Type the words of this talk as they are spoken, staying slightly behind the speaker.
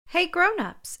Hey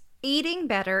grown-ups, eating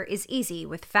better is easy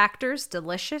with Factor's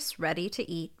delicious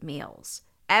ready-to-eat meals.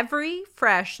 Every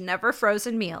fresh, never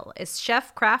frozen meal is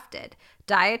chef-crafted,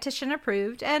 dietitian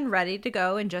approved, and ready to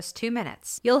go in just 2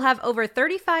 minutes. You'll have over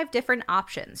 35 different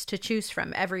options to choose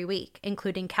from every week,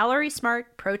 including Calorie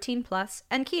Smart, Protein Plus,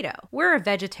 and Keto. We're a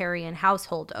vegetarian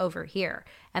household over here,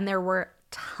 and there were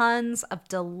tons of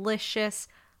delicious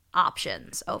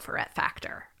options over at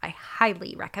Factor. I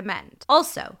highly recommend.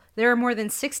 Also, there are more than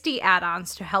 60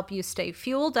 add-ons to help you stay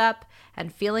fueled up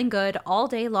and feeling good all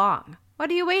day long. What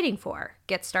are you waiting for?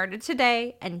 Get started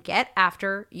today and get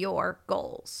after your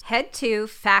goals. Head to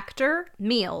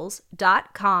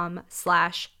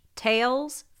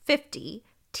factormeals.com/tales50,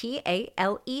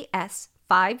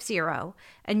 TALES50,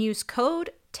 and use code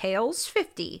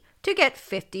TALES50 to get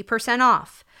 50%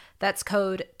 off. That's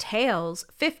code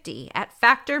TALES50 at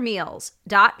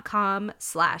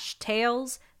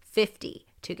factormeals.com/tales50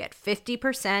 to get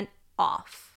 50%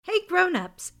 off. Hey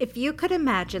grown-ups, if you could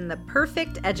imagine the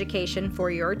perfect education for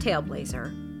your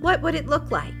Tailblazer, what would it look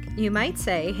like? You might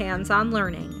say hands-on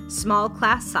learning, small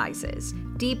class sizes,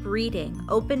 deep reading,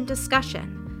 open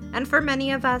discussion. And for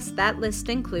many of us, that list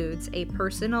includes a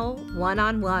personal,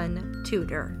 one-on-one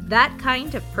tutor. That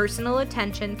kind of personal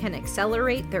attention can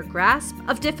accelerate their grasp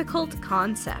of difficult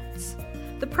concepts.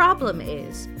 The problem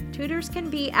is, tutors can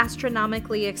be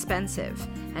astronomically expensive,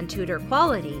 and tutor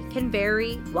quality can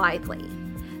vary widely.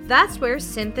 That's where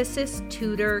Synthesis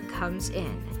Tutor comes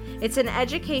in. It's an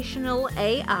educational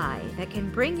AI that can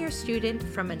bring your student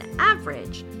from an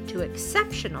average to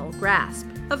exceptional grasp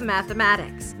of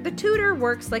mathematics. The tutor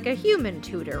works like a human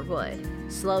tutor would,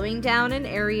 slowing down in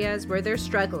areas where they're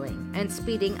struggling and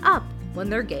speeding up when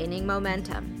they're gaining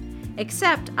momentum.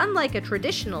 Except, unlike a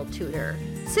traditional tutor,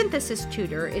 Synthesis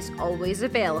Tutor is always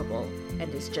available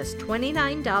and is just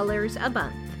 $29 a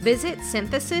month. Visit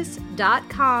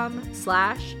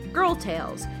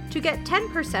synthesis.com/girltales to get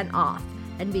 10% off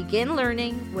and begin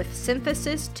learning with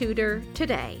Synthesis Tutor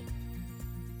today.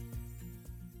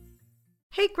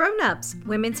 Hey grown-ups,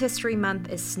 Women's History Month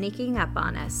is sneaking up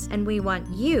on us, and we want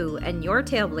you and your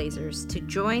Tailblazers to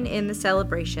join in the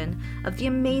celebration of the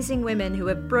amazing women who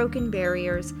have broken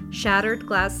barriers, shattered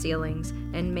glass ceilings,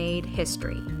 and made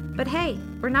history. But hey,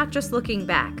 we're not just looking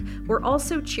back, we're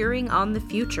also cheering on the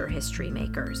future history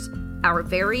makers, our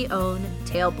very own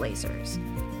Tailblazers.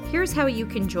 Here's how you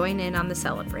can join in on the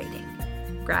celebrating.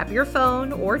 Grab your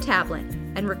phone or tablet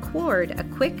and record a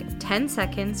quick 10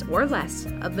 seconds or less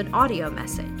of an audio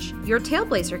message. Your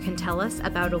Tailblazer can tell us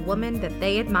about a woman that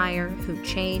they admire who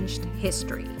changed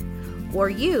history. Or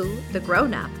you, the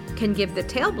grown-up, can give the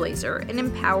Tailblazer an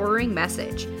empowering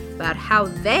message about how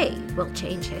they will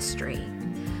change history.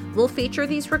 We'll feature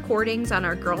these recordings on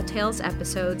our Girl Tales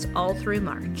episodes all through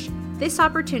March. This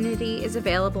opportunity is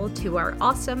available to our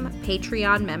awesome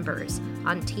Patreon members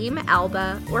on Team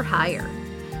Alba or higher.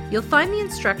 You'll find the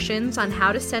instructions on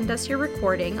how to send us your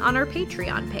recording on our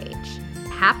Patreon page.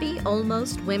 Happy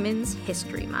Almost Women's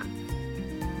History Month.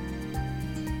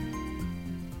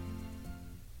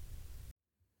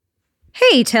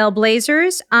 Hey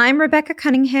Tailblazers, I'm Rebecca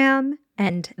Cunningham,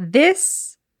 and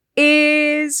this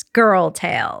is Girl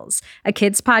Tales, a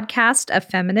kids podcast of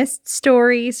feminist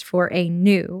stories for a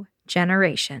new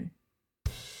generation.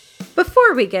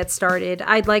 Before we get started,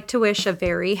 I'd like to wish a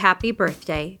very happy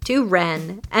birthday to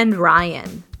Ren and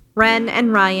Ryan. Ren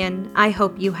and Ryan, I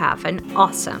hope you have an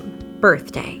awesome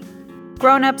birthday.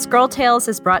 Grown-ups, Girl Tales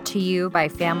is brought to you by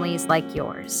families like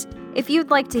yours. If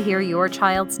you'd like to hear your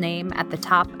child's name at the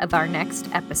top of our next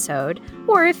episode,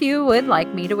 or if you would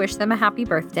like me to wish them a happy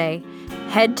birthday,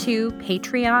 head to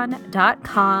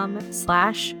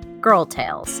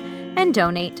patreon.com/girltales and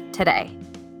donate today.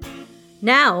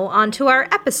 Now, on to our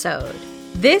episode.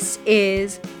 This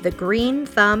is the Green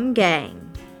Thumb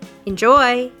Gang.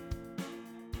 Enjoy!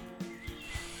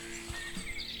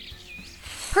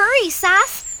 Hurry,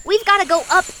 Sass! We've got to go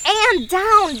up and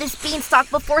down this beanstalk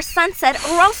before sunset,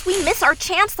 or else we miss our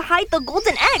chance to hide the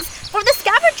golden eggs for the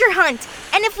scavenger hunt.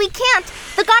 And if we can't,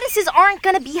 the goddesses aren't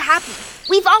going to be happy.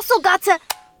 We've also got to...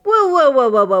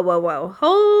 Whoa.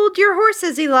 Hold your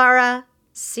horses, Ilara.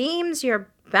 Seems your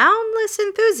boundless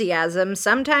enthusiasm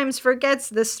sometimes forgets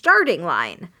the starting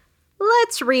line.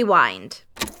 Let's rewind.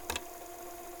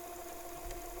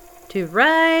 To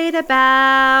right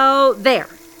about there.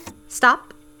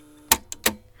 Stop.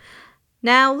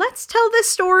 Now let's tell this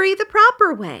story the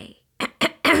proper way.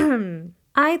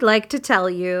 I'd like to tell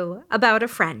you about a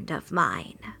friend of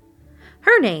mine.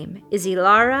 Her name is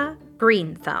Ilara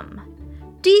Greenthumb.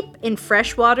 Deep in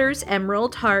Freshwater's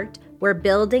emerald heart, where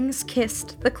buildings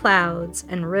kissed the clouds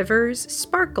and rivers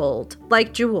sparkled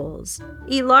like jewels,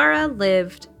 Ilara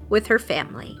lived with her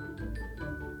family.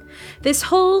 This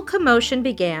whole commotion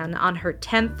began on her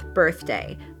 10th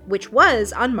birthday, which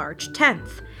was on March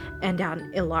 10th. And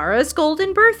on Ilara's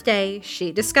golden birthday,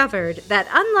 she discovered that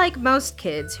unlike most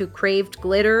kids who craved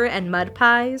glitter and mud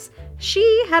pies,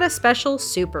 she had a special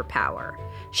superpower.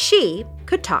 She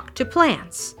could talk to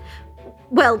plants.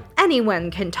 Well,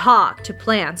 anyone can talk to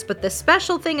plants, but the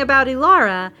special thing about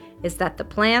Ilara is that the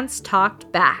plants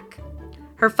talked back.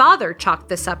 Her father chalked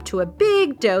this up to a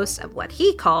big dose of what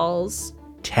he calls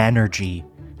Tenergy.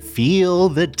 Feel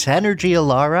the Tenergy,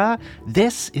 Ilara.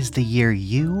 This is the year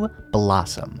you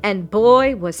blossom. And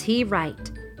boy, was he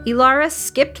right. Ilara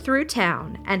skipped through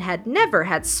town and had never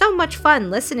had so much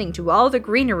fun listening to all the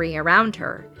greenery around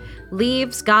her.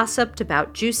 Leaves gossiped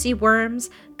about juicy worms,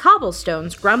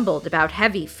 cobblestones grumbled about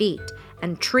heavy feet,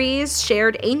 and trees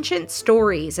shared ancient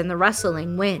stories in the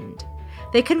rustling wind.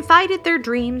 They confided their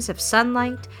dreams of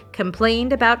sunlight,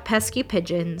 complained about pesky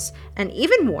pigeons, and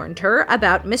even warned her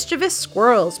about mischievous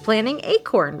squirrels planning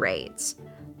acorn raids.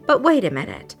 But wait a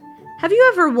minute. Have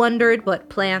you ever wondered what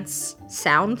plants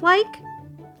sound like?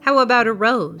 How about a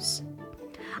rose?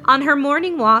 On her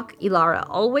morning walk, Ilara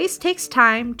always takes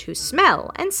time to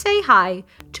smell and say hi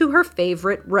to her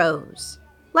favorite rose.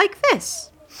 Like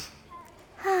this.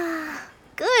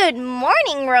 Good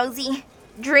morning, Rosie.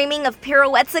 Dreaming of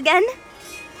pirouettes again?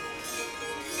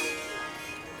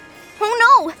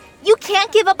 Oh no! You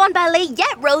can't give up on ballet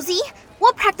yet, Rosie!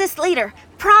 We'll practice later.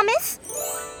 Promise?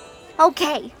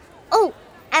 Okay. Oh,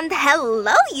 and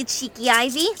hello, you cheeky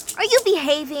Ivy. Are you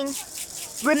behaving?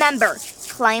 Remember,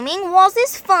 climbing walls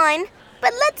is fun,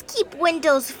 but let's keep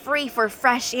windows free for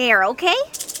fresh air, okay?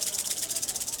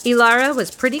 Ilara was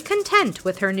pretty content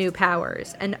with her new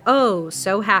powers, and oh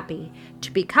so happy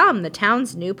to become the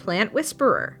town's new plant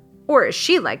whisperer, or as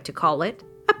she liked to call it,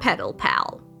 a petal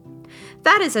pal.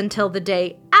 That is until the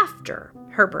day after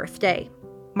her birthday,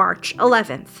 March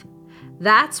 11th.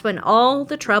 That's when all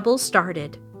the trouble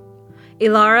started.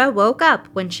 Ilara woke up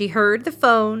when she heard the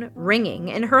phone ringing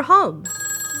in her home.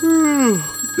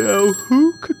 Now,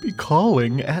 who could be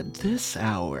calling at this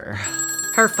hour?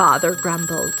 Her father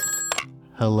grumbled.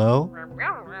 Hello?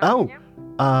 Oh,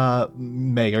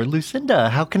 Mayor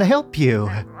Lucinda, how can I help you?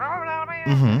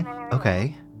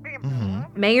 Okay.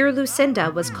 Mayor Lucinda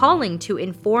was calling to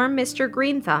inform Mr.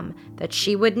 Greenthumb that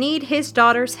she would need his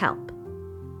daughter's help.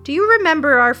 Do you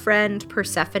remember our friend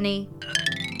Persephone?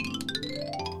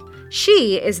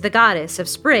 She is the goddess of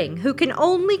spring who can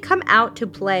only come out to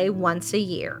play once a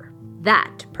year.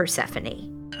 That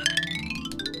Persephone.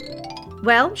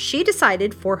 Well, she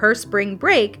decided for her spring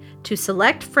break to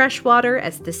select Freshwater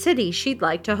as the city she'd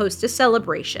like to host a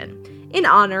celebration in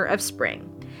honor of spring,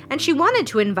 and she wanted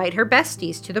to invite her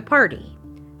besties to the party.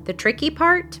 The tricky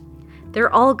part?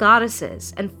 They're all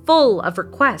goddesses and full of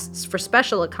requests for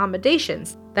special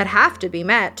accommodations that have to be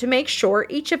met to make sure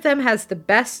each of them has the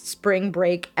best spring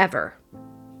break ever.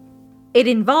 It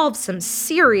involves some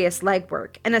serious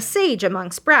legwork and a sage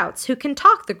among sprouts who can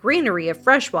talk the greenery of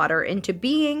Freshwater into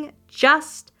being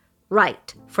just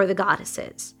right for the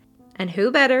goddesses. And who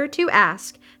better to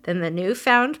ask than the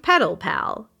newfound petal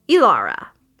pal, Ilara.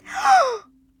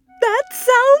 That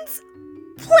sounds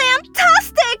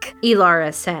plantastic!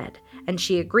 Ilara said, and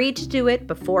she agreed to do it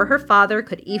before her father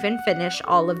could even finish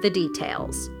all of the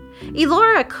details.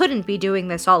 Ilara couldn't be doing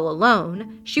this all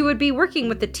alone. She would be working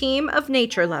with a team of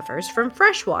nature lovers from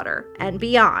Freshwater and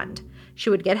beyond.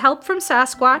 She would get help from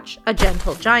Sasquatch, a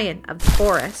gentle giant of the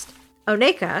forest,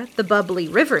 Oneka, the bubbly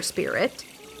river spirit,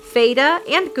 Feda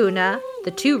and Guna,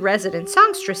 the two resident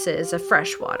songstresses of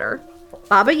Freshwater,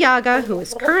 Baba Yaga, who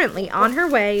is currently on her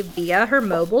way via her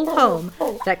mobile home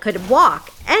that could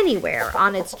walk anywhere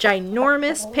on its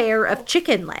ginormous pair of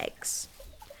chicken legs.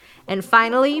 And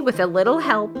finally, with a little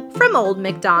help from Old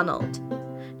MacDonald.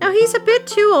 Now, he's a bit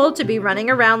too old to be running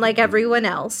around like everyone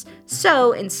else,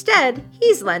 so instead,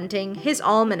 he's lending his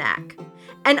almanac.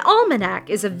 An almanac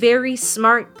is a very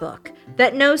smart book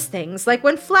that knows things like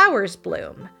when flowers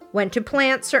bloom, when to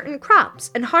plant certain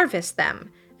crops and harvest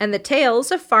them, and the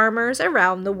tales of farmers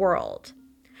around the world.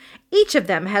 Each of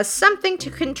them has something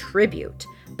to contribute,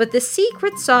 but the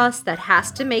secret sauce that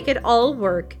has to make it all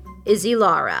work is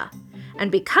Ilara.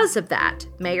 And because of that,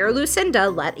 Mayor Lucinda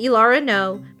let Ilara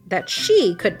know that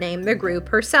she could name the group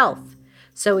herself.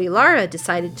 So Ilara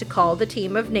decided to call the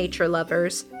team of nature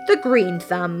lovers the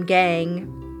Greenthumb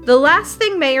Gang. The last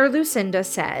thing Mayor Lucinda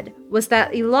said was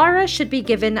that Ilara should be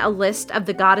given a list of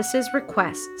the goddess's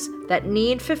requests that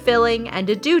need fulfilling and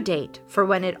a due date for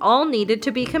when it all needed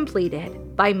to be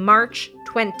completed by March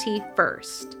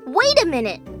 21st. Wait a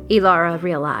minute. Ilara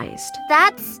realized.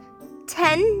 That's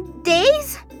 10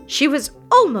 days? She was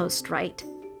almost right.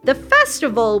 The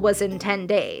festival was in 10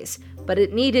 days, but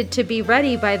it needed to be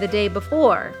ready by the day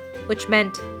before, which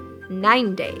meant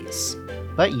 9 days.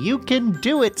 But you can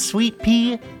do it, Sweet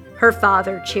Pea. Her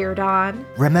father cheered on.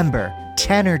 Remember,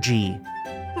 Tenergy.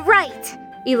 Right.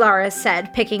 Elara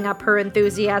said, picking up her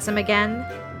enthusiasm again.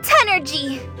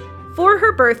 Tenergy! For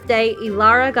her birthday,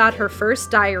 Elara got her first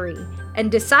diary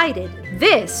and decided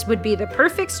this would be the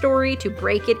perfect story to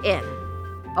break it in.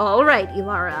 All right,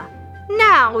 Elara.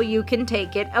 Now you can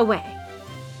take it away.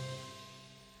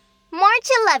 March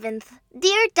 11th.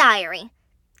 Dear Diary.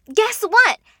 Guess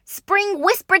what? Spring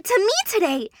whispered to me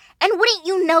today. And wouldn't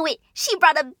you know it, she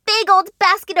brought a big old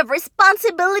basket of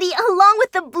responsibility along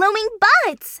with the blooming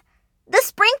buds. The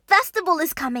Spring Festival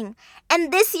is coming,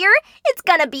 and this year it's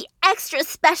gonna be extra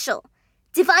special.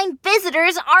 Divine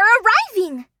visitors are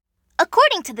arriving.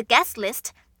 According to the guest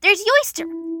list, there's Yoister,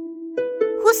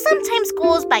 who sometimes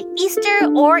goes by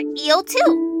Easter or Io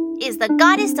too, is the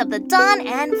goddess of the dawn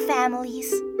and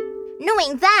families.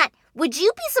 Knowing that, would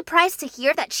you be surprised to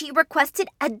hear that she requested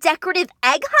a decorative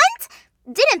egg hunt?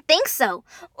 Didn't think so.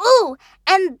 Ooh,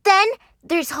 and then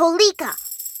there's Holika,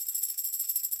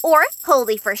 or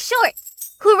Holy for short,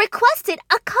 who requested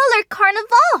a color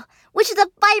carnival, which is a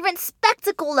vibrant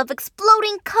spectacle of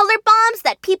exploding color bombs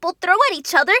that people throw at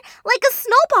each other like a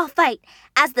snowball fight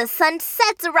as the sun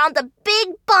sets around a big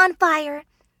bonfire.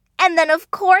 And then,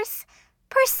 of course,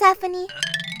 Persephone.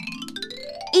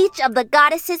 Each of the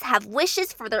goddesses have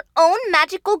wishes for their own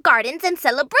magical gardens and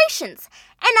celebrations,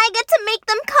 and I get to make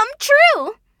them come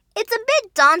true. It's a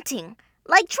bit daunting,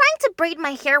 like trying to braid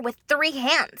my hair with 3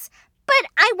 hands, but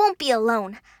I won't be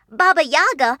alone. Baba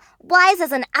Yaga, wise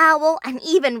as an owl and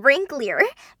even wrinklier,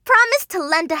 promised to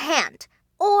lend a hand.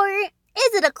 Or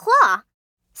is it a claw?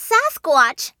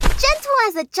 Sasquatch, gentle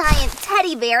as a giant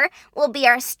teddy bear, will be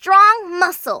our strong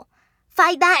muscle.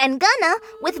 Faida and Gunna,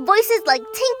 with voices like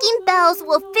tinkling bells,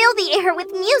 will fill the air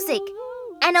with music.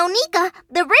 And Onika,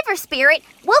 the river spirit,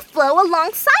 will flow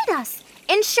alongside us,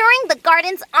 ensuring the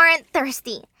gardens aren't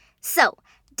thirsty. So,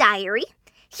 diary,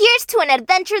 here's to an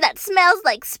adventure that smells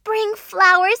like spring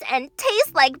flowers and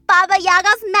tastes like Baba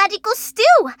Yaga's magical stew.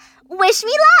 Wish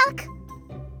me luck!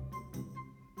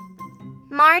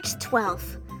 March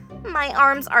 12th. My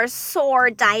arms are sore,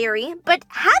 diary, but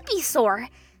happy sore.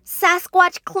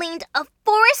 Sasquatch cleaned a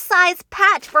forest-sized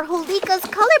patch for Holika's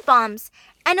color bombs,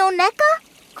 and Oneka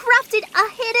crafted a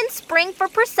hidden spring for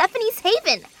Persephone's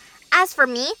haven. As for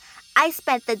me, I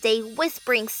spent the day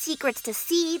whispering secrets to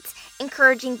seeds,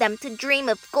 encouraging them to dream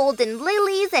of golden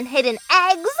lilies and hidden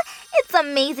eggs. It's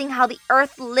amazing how the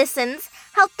earth listens,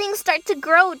 how things start to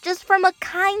grow just from a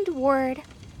kind word.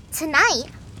 Tonight,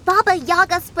 Baba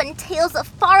Yaga spun tales of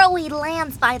faraway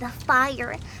lands by the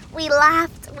fire. We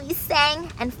laughed, we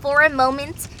sang, and for a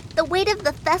moment, the weight of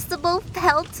the festival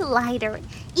felt lighter.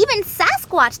 Even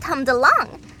Sasquatch hummed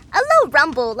along, a low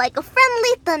rumble like a friendly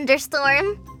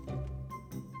thunderstorm.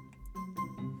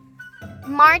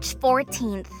 March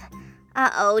 14th.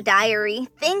 Uh-oh, diary.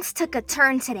 Things took a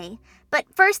turn today. But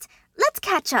first, let's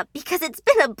catch up because it's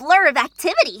been a blur of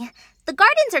activity. The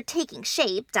gardens are taking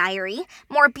shape, diary.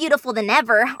 More beautiful than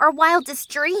ever, our wildest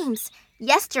dreams.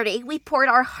 Yesterday, we poured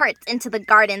our hearts into the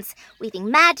gardens,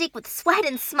 weaving magic with sweat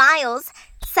and smiles.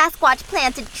 Sasquatch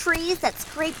planted trees that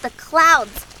scraped the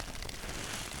clouds.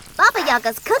 Baba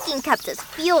Yaga's cooking kept us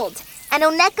fueled. And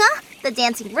Oneka, the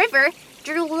dancing river,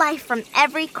 drew life from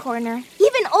every corner.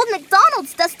 Even Old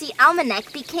MacDonald's dusty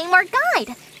almanac became our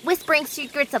guide, whispering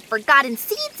secrets of forgotten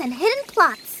seeds and hidden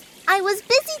plots. I was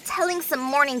busy telling some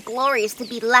morning glories to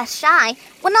be less shy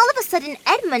when all of a sudden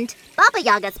Edmund, Baba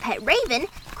Yaga's pet raven,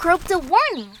 croaked a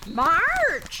warning.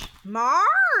 March!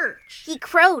 March! He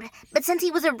crowed, but since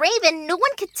he was a raven, no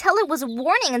one could tell it was a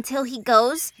warning until he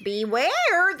goes,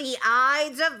 Beware the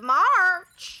Ides of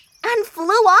March! And flew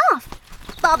off.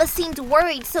 Baba seemed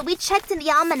worried, so we checked in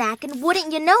the almanac, and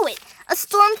wouldn't you know it, a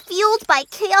storm fueled by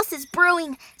chaos is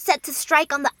brewing, set to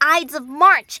strike on the Ides of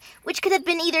March, which could have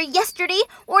been either yesterday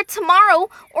or tomorrow,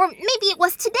 or maybe it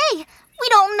was today. We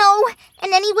don't know.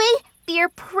 And anyway, fear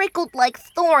prickled like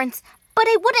thorns, but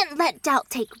I wouldn't let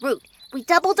doubt take root. We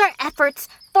doubled our efforts,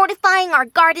 fortifying our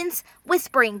gardens,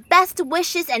 whispering best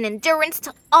wishes and endurance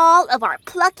to all of our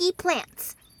plucky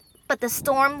plants. But the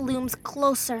storm looms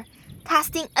closer,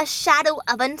 casting a shadow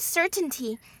of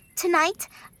uncertainty. Tonight,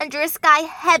 under a sky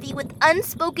heavy with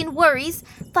unspoken worries,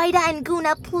 Faida and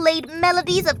Guna played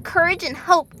melodies of courage and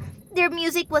hope. Their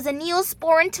music was a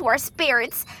neosporin to our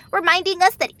spirits, reminding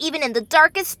us that even in the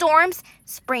darkest storms,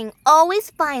 spring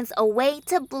always finds a way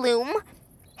to bloom.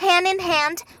 Hand in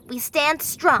hand, we stand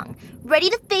strong, ready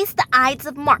to face the Ides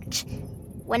of March,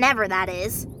 whenever that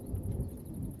is.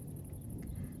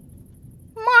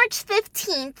 March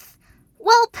 15th.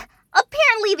 Welp,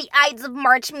 apparently the Ides of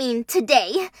March mean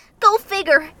today. Go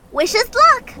figure. Wish us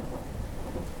luck.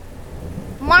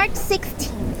 March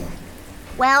 16th.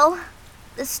 Well,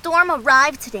 the storm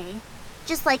arrived today,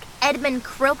 just like Edmund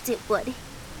croaked it would.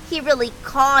 He really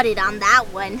caught it on that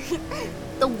one.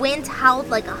 The wind howled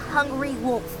like a hungry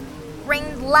wolf.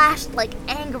 Rain lashed like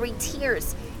angry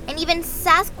tears. And even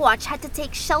Sasquatch had to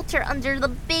take shelter under the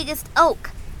biggest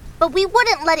oak. But we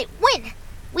wouldn't let it win.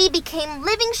 We became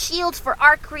living shields for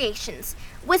our creations,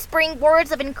 whispering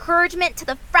words of encouragement to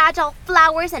the fragile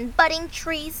flowers and budding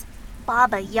trees.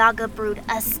 Baba Yaga brewed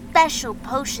a special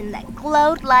potion that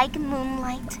glowed like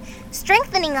moonlight,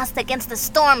 strengthening us against the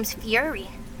storm's fury.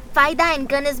 Faida and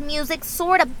Gunna's music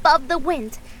soared above the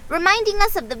wind, reminding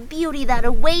us of the beauty that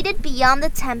awaited beyond the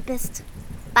tempest.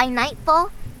 By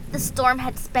nightfall, the storm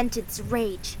had spent its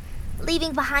rage,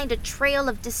 leaving behind a trail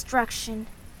of destruction.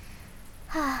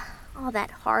 All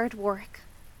that hard work.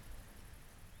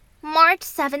 March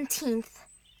 17th.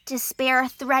 Despair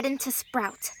threatened to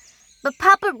sprout. But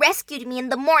Papa rescued me in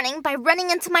the morning by running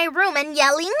into my room and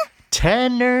yelling,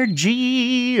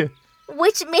 Tenergy!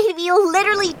 Which made me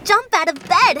literally jump out of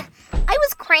bed. I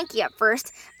was cranky at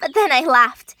first, but then I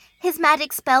laughed. His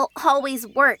magic spell always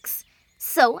works.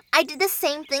 So I did the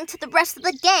same thing to the rest of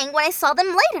the gang when I saw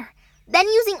them later. Then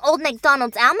using Old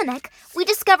MacDonald's almanac, we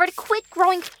discovered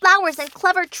quick-growing flowers and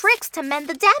clever tricks to mend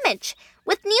the damage.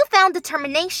 With newfound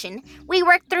determination, we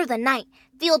worked through the night,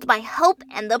 fueled by hope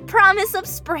and the promise of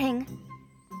spring.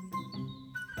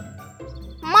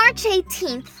 March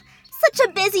 18th. Such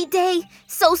a busy day.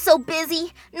 So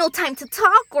busy. No time to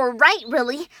talk or write,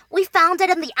 really. We found out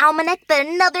in the almanac that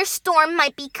another storm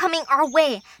might be coming our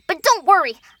way. But don't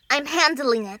worry, I'm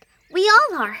handling it. We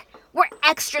all are. We're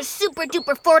extra super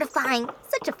duper fortifying,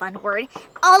 such a fun word,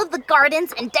 all of the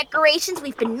gardens and decorations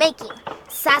we've been making.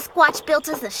 Sasquatch built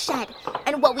us a shed,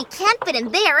 and what we can't fit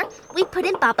in there, we put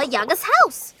in Baba Yaga's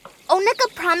house.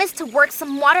 Onika promised to work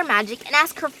some water magic and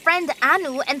ask her friend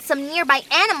Anu and some nearby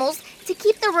animals to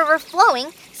keep the river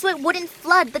flowing so it wouldn't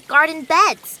flood the garden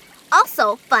beds.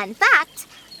 Also, fun fact,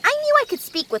 I knew I could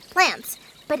speak with plants,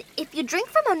 but if you drink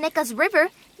from Onika's river,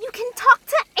 you can talk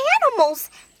to animals.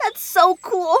 That's so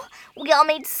cool. We all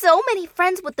made so many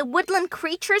friends with the woodland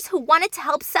creatures who wanted to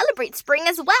help celebrate spring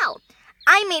as well.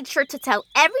 I made sure to tell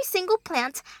every single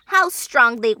plant how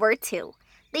strong they were too.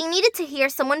 They needed to hear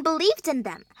someone believed in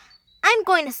them. I'm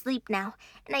going to sleep now,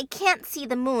 and I can't see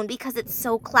the moon because it's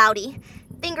so cloudy.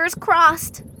 Fingers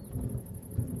crossed.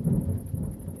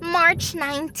 March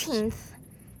 19th.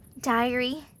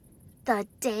 Diary, the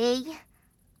day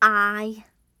I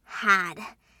had.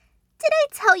 Did I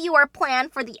tell you our plan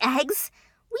for the eggs?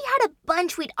 We had a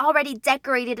bunch we'd already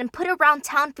decorated and put around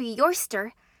town for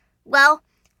Yorster. Well,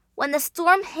 when the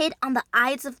storm hit on the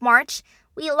Ides of March,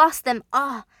 we lost them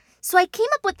all. So I came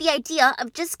up with the idea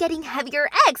of just getting heavier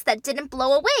eggs that didn't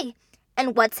blow away.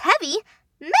 And what's heavy?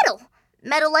 Metal.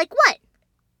 Metal like what?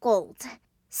 Gold.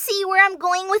 See where I'm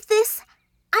going with this?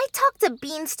 I talked a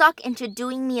beanstalk into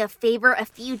doing me a favor a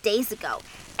few days ago,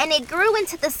 and it grew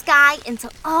into the sky into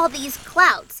all these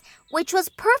clouds, which was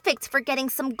perfect for getting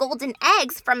some golden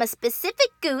eggs from a specific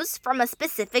goose from a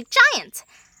specific giant.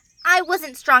 I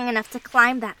wasn't strong enough to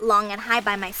climb that long and high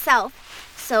by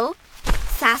myself, so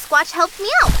Sasquatch helped me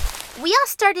out. We all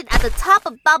started at the top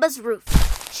of Baba's roof.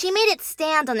 She made it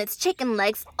stand on its chicken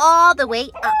legs all the way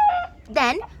up.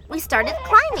 Then we started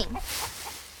climbing.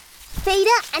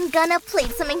 Faida and Gunna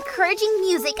played some encouraging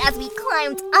music as we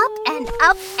climbed up and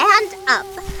up and up.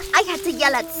 I had to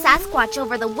yell at Sasquatch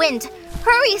over the wind.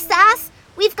 Hurry, Sass!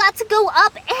 We've got to go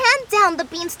up and down the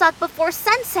beanstalk before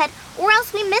sunset, or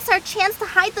else we miss our chance to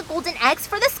hide the golden eggs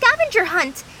for the scavenger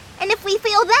hunt. And if we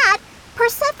fail that,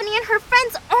 Persephone and her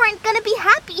friends aren't gonna be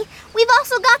happy. We've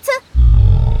also got to...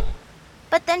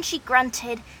 But then she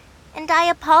grunted, and I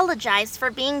apologized for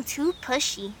being too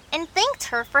pushy and thanked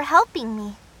her for helping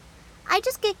me. I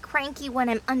just get cranky when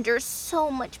I'm under so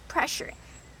much pressure.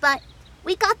 But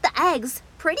we got the eggs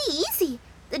pretty easy.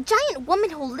 The giant woman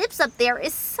who lives up there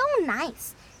is so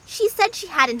nice. She said she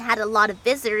hadn't had a lot of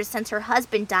visitors since her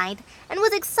husband died and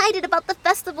was excited about the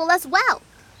festival as well.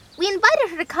 We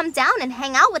invited her to come down and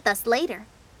hang out with us later.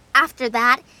 After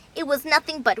that, it was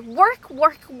nothing but work,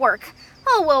 work, work.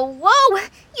 Oh, whoa, whoa!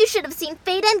 You should have seen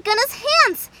Faida and Gunna's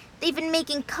hands. They've been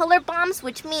making color bombs,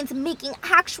 which means making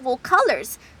actual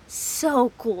colors.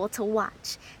 So cool to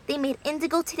watch. They made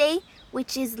indigo today,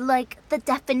 which is like the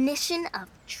definition of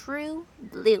true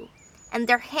blue. and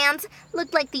their hands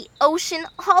looked like the ocean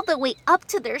all the way up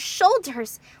to their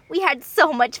shoulders. We had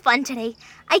so much fun today.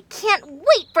 I can't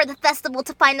wait for the festival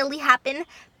to finally happen.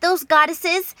 Those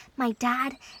goddesses, my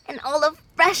dad, and all of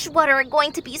Freshwater are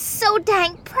going to be so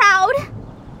dang proud.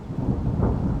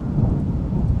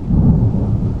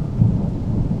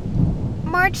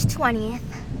 March 20th.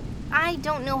 I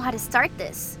don't know how to start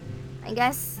this. I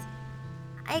guess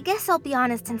I'll be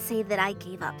honest and say that I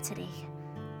gave up today.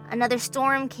 Another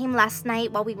storm came last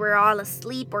night while we were all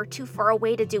asleep or too far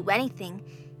away to do anything.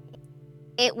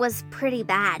 It was pretty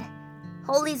bad.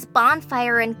 Holy's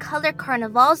bonfire and Color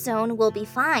Carnival Zone will be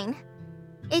fine.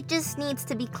 It just needs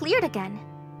to be cleared again.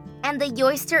 And the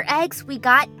oyster eggs we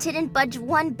got didn't budge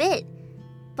one bit.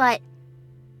 But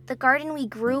the garden we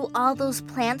grew all those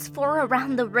plants for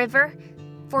around the river,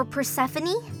 for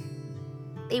Persephone,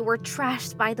 they were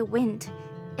trashed by the wind.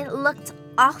 It looked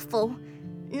awful.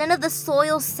 None of the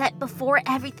soil set before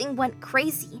everything went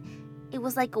crazy. It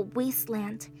was like a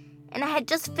wasteland. And I had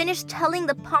just finished telling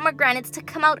the pomegranates to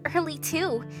come out early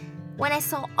too. When I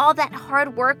saw all that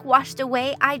hard work washed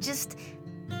away, to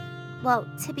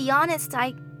be honest,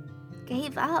 I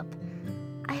gave up.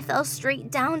 I fell straight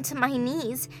down to my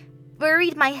knees,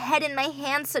 buried my head in my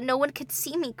hands so no one could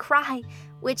see me cry,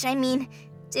 which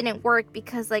didn't work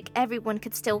because everyone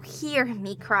could still hear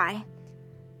me cry.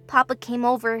 Papa came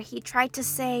over. He tried to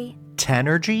say,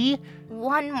 "Tenergy?"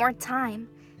 one more time,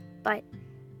 but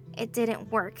it didn't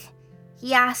work.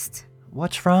 He asked,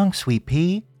 "What's wrong, Sweet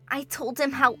Pea?" I told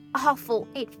him how awful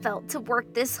it felt to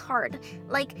work this hard.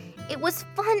 It was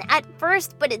fun at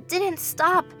first, but it didn't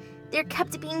stop. There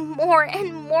kept being more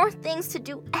and more things to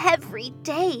do every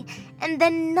day. And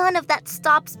then none of that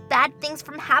stops bad things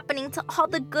from happening to all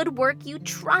the good work you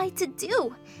try to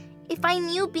do. If I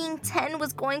knew being 10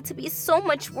 was going to be so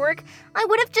much work, I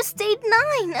would have just stayed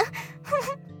 9.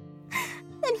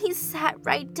 Then he sat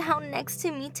right down next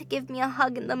to me to give me a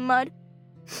hug in the mud.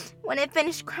 When I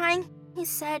finished crying, he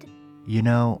said, "You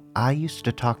know, I used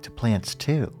to talk to plants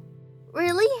too."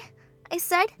 "Really?" I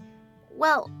said.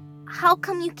 "Well, how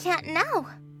come you can't now?"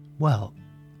 Well,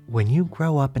 when you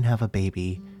grow up and have a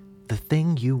baby, the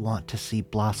thing you want to see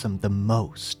blossom the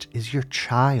most is your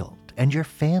child and your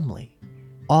family.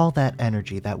 All that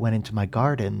energy that went into my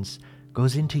gardens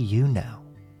goes into you now.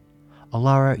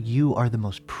 Alara, you are the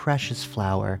most precious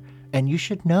flower, and you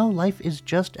should know life is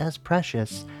just as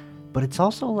precious, but it's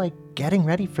also like getting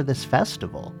ready for this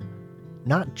festival.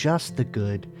 Not just the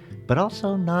good, but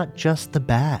also not just the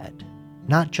bad.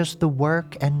 Not just the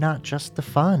work and not just the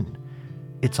fun.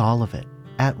 It's all of it,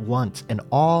 at once and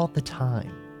all the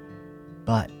time.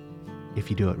 But if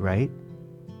you do it right,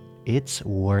 it's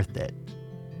worth it.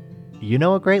 You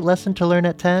know a great lesson to learn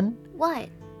at 10? What?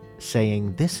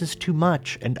 Saying, "This is too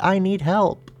much and I need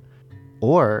help."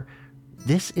 Or,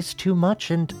 "This is too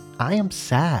much and I am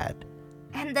sad."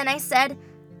 And then I said,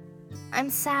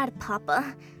 "I'm sad,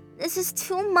 Papa. This is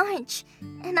too much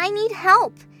and I need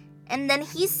help." And then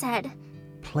he said,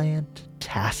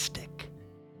 "Plantastic.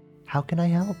 How can I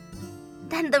help?"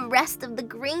 Then the rest of the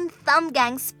Green Thumb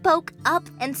Gang spoke up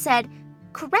and said,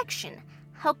 "Correction,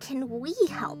 how can we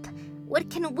help? What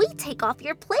can we take off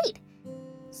your plate?"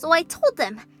 So I told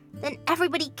them. Then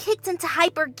everybody kicked into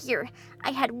hyper gear.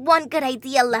 I had one good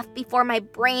idea left before my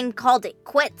brain called it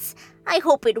quits. I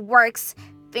hope it works.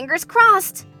 Fingers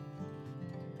crossed.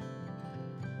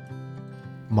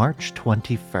 March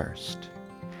 21st.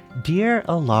 Dear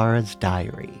Alara's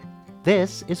Diary,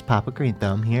 this is Papa Green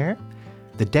Thumb here.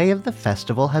 The day of the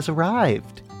festival has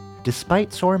arrived.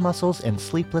 Despite sore muscles and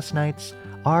sleepless nights,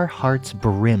 our hearts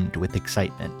brimmed with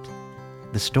excitement.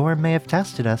 The storm may have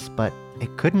tested us, but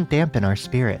it couldn't dampen our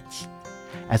spirits.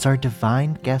 As our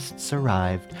divine guests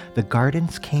arrived, the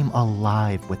gardens came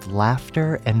alive with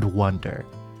laughter and wonder.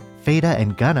 Feda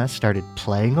and Gunna started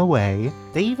playing away.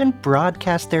 They even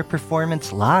broadcast their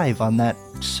performance live on that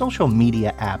social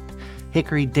media app,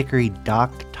 Hickory Dickory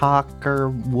Dock Talk, or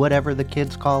whatever the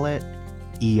kids call it.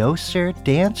 Eoster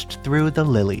danced through the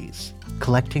lilies,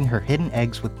 collecting her hidden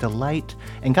eggs with delight,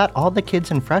 and got all the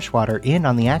kids in Freshwater in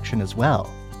on the action as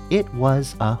well. It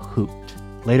was a hoot.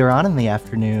 Later on in the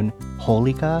afternoon,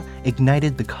 Holika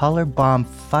ignited the color bomb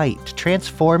fight,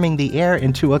 transforming the air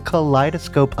into a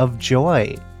kaleidoscope of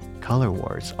joy. Color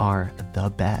wars are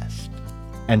the best.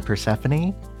 And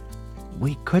Persephone?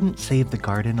 We couldn't save the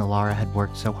garden Alara had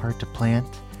worked so hard to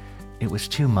plant. It was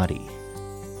too muddy.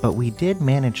 But we did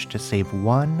manage to save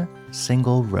one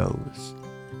single rose.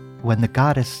 When the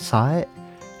goddess saw it,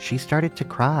 she started to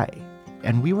cry.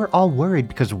 And we were all worried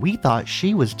because we thought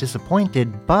she was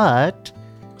disappointed, but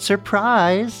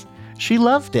surprise, she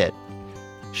loved it.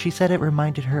 She said it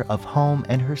reminded her of home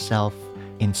and herself,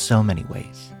 in so many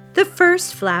ways. The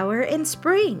first flower in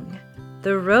spring.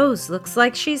 The rose looks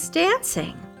like she's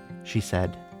dancing, she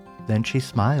said. Then she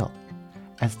smiled.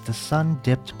 As the sun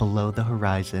dipped below the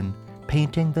horizon,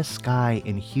 painting the sky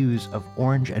in hues of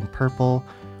orange and purple,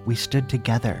 we stood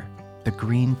together, the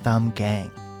Green Thumb Gang.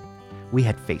 We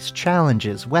had faced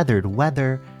challenges, weathered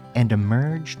weather, and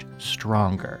emerged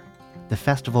stronger. The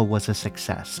festival was a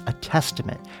success, a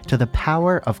testament to the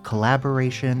power of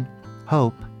collaboration,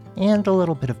 hope, and a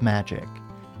little bit of magic.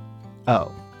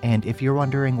 Oh, and if you're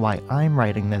wondering why I'm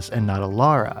writing this and not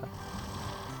Alara,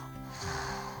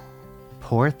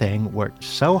 poor thing worked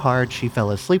so hard she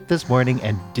fell asleep this morning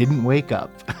and didn't wake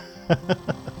up.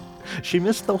 She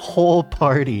missed the whole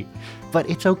party, but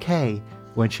it's okay.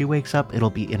 When she wakes up, it'll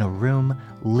be in a room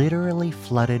literally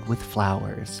flooded with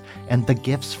flowers and the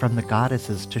gifts from the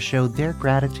goddesses to show their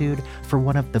gratitude for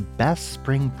one of the best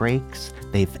spring breaks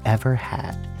they've ever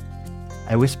had.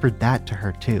 I whispered that to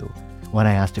her too, when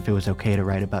I asked if it was okay to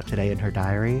write about today in her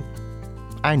diary.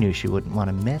 I knew she wouldn't want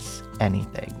to miss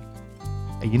anything.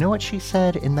 You know what she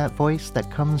said in that voice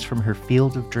that comes from her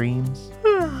field of dreams?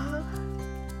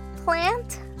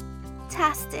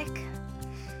 Plant-tastic.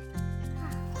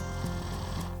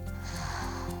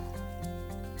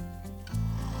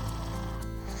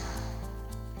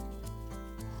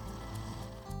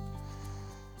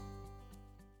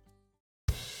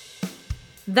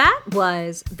 That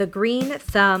was The Green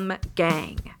Thumb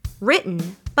Gang,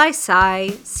 written by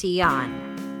Sai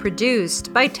Sion,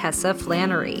 produced by Tessa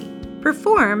Flannery,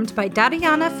 performed by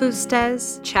Dadiana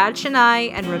Fustes, Chad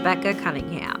Chennai, and Rebecca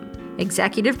Cunningham,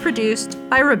 executive produced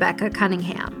by Rebecca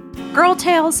Cunningham. Girl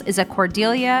Tales is a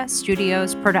Cordelia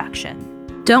Studios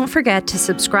production. Don't forget to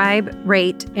subscribe,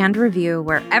 rate, and review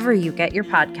wherever you get your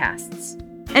podcasts.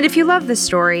 And if you love this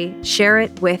story, share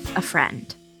it with a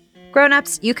friend.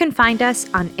 Grown-ups, you can find us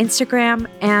on Instagram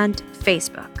and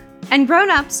Facebook. And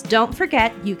grown-ups, don't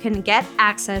forget you can get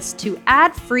access to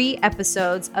ad-free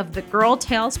episodes of the Girl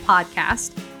Tales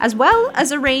podcast, as well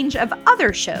as a range of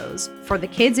other shows for the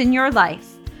kids in your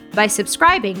life by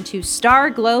subscribing to Star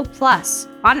Glow Plus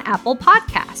on Apple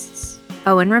Podcasts.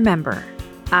 Oh, and remember,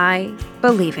 I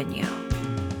believe in you.